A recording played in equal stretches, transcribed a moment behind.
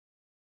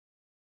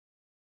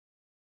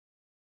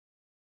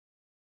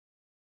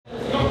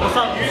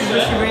up? This is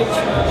Rishi Rich.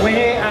 We're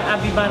here at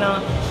Abbey Manor.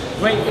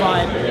 Great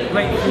vibe,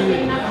 great food,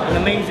 an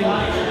amazing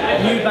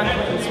new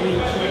banquet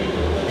suite.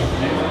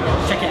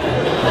 Check it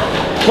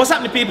out. What's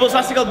happening, people?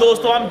 Sasikal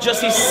Dosto, I'm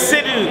Jassi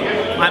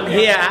Sidhu. I'm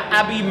here at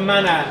Abbey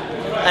Manor,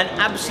 an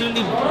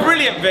absolutely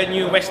brilliant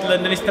venue in West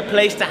London. It's the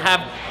place to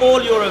have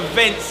all your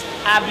events.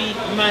 Abbey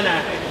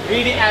Manor.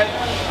 Read it out.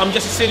 I'm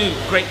Jassi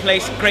Sidhu. Great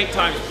place, great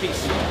times.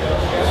 Peace.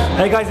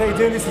 Hey guys, how you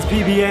doing? This is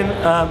PBN.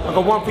 I've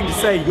got one thing to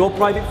say. Your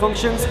private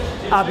functions,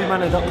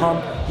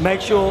 abbeymanor.com.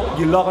 Make sure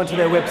you log onto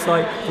their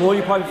website for all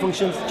your private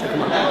functions. Check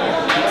them out.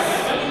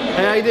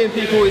 Hey, how you doing,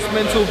 people? It's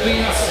Mental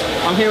Beats.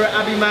 I'm here at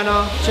Abbey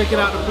Manor, checking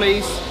out the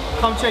place.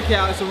 Come check it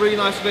out. It's a really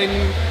nice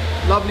venue.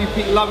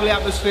 Lovely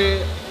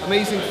atmosphere.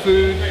 Amazing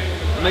food.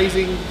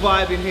 Amazing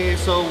vibe in here.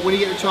 So when you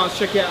get the chance,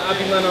 check it out.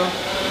 Abbey Manor.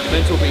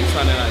 Mental Beats,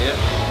 find it out,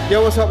 yeah?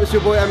 Yo, what's up? It's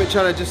your boy Ameet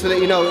Chana. Just to let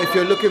you know, if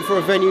you're looking for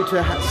a venue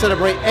to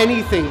celebrate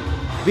anything,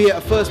 be it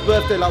a first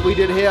birthday like we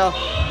did here,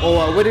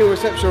 or a wedding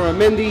reception or a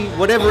Mendy,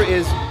 whatever it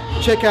is,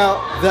 check out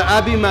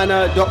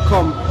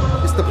theabbeymanor.com.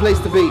 It's the place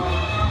to be.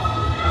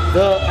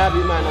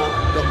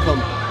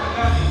 Theabbeymanor.com.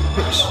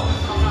 Pitch.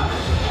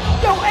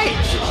 Yo,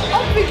 H,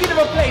 I'm thinking of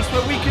a place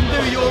where we can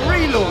do your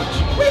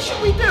relaunch. Where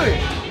should we do it?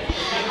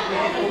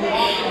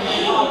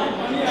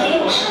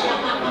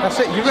 That's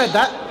it, you read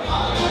that.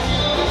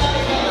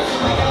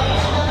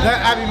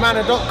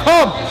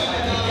 Theabbeymanor.com,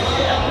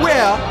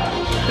 Where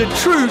the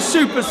true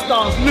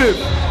superstars live.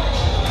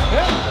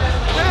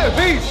 yeah,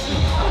 peace.